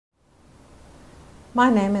My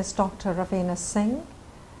name is Dr. Raveena Singh.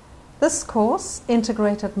 This course,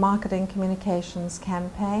 Integrated Marketing Communications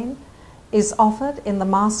Campaign, is offered in the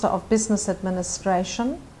Master of Business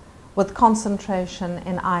Administration with concentration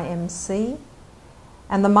in IMC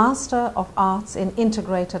and the Master of Arts in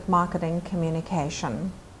Integrated Marketing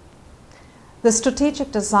Communication. The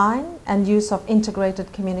strategic design and use of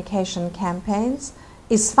integrated communication campaigns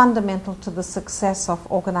is fundamental to the success of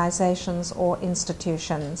organizations or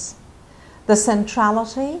institutions. The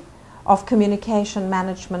centrality of communication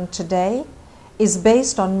management today is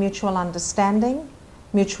based on mutual understanding,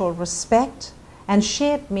 mutual respect, and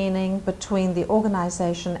shared meaning between the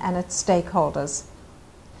organization and its stakeholders.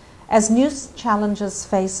 As new challenges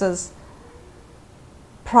faces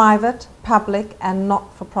private, public, and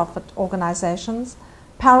not-for-profit organizations,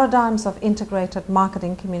 paradigms of integrated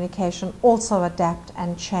marketing communication also adapt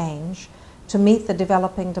and change to meet the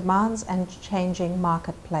developing demands and changing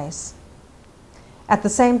marketplace. At the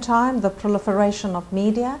same time, the proliferation of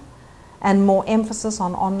media and more emphasis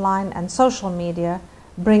on online and social media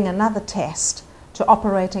bring another test to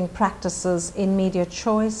operating practices in media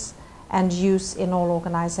choice and use in all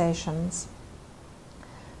organizations.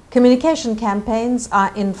 Communication campaigns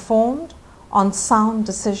are informed on sound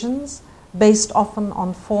decisions based often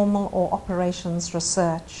on formal or operations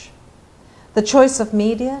research. The choice of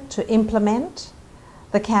media to implement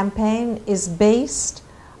the campaign is based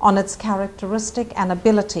on its characteristic and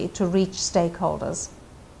ability to reach stakeholders.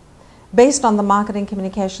 Based on the Marketing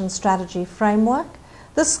Communication Strategy Framework,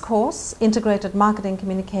 this course, Integrated Marketing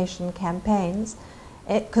Communication Campaigns,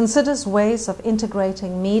 considers ways of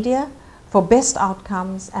integrating media for best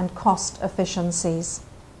outcomes and cost efficiencies.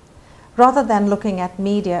 Rather than looking at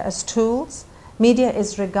media as tools, media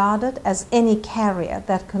is regarded as any carrier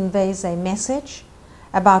that conveys a message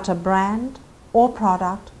about a brand or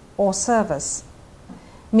product or service.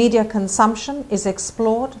 Media consumption is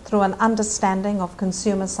explored through an understanding of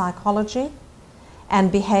consumer psychology and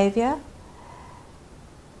behavior,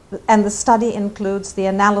 and the study includes the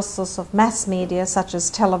analysis of mass media such as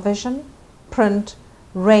television, print,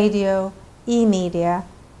 radio, e-media,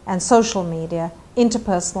 and social media,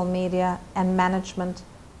 interpersonal media, and management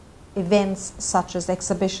events such as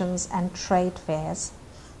exhibitions and trade fairs.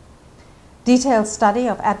 Detailed study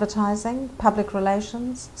of advertising, public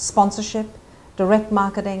relations, sponsorship, direct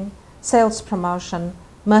marketing, sales promotion,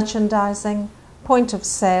 merchandising, point of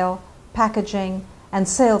sale, packaging, and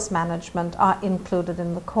sales management are included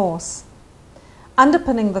in the course.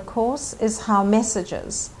 Underpinning the course is how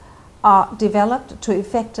messages are developed to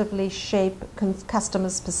effectively shape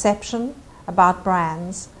customers' perception about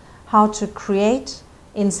brands, how to create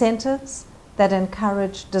incentives that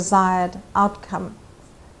encourage desired outcome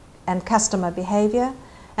and customer behavior,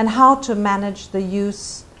 and how to manage the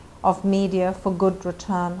use of media for good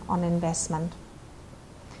return on investment.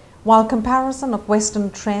 While comparison of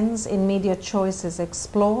Western trends in media choice is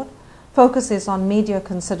explored, focus is on media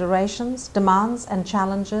considerations, demands, and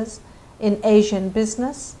challenges in Asian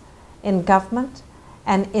business, in government,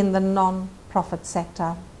 and in the non-profit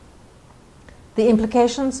sector. The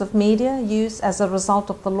implications of media use as a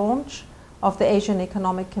result of the launch of the Asian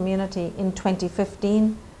Economic Community in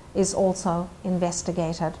 2015 is also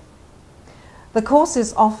investigated. The course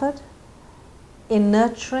is offered in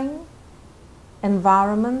nurturing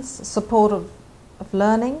environments supportive of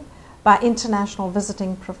learning by international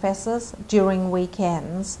visiting professors during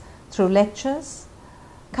weekends through lectures,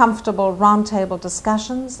 comfortable roundtable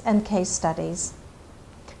discussions, and case studies.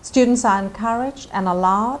 Students are encouraged and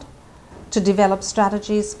allowed to develop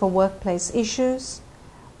strategies for workplace issues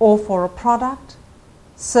or for a product,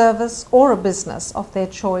 service, or a business of their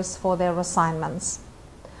choice for their assignments.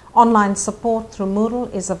 Online support through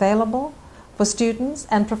Moodle is available for students,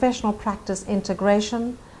 and professional practice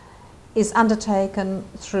integration is undertaken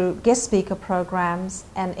through guest speaker programs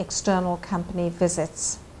and external company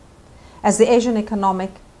visits. As the Asian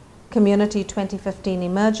Economic Community 2015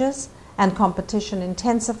 emerges and competition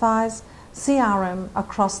intensifies, CRM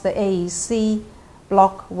across the AEC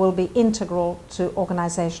block will be integral to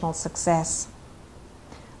organizational success.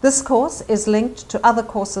 This course is linked to other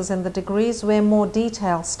courses in the degrees where more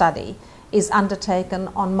detailed study is undertaken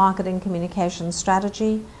on marketing communication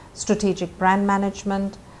strategy, strategic brand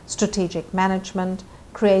management, strategic management,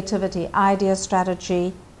 creativity idea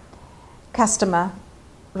strategy, customer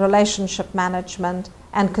relationship management,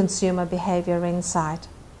 and consumer behavior insight.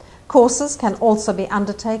 Courses can also be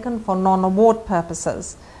undertaken for non-award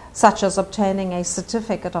purposes, such as obtaining a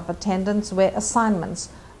certificate of attendance where assignments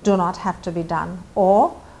do not have to be done,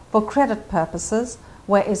 or for credit purposes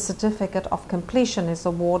where a certificate of completion is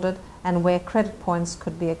awarded and where credit points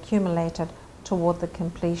could be accumulated toward the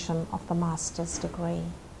completion of the master's degree.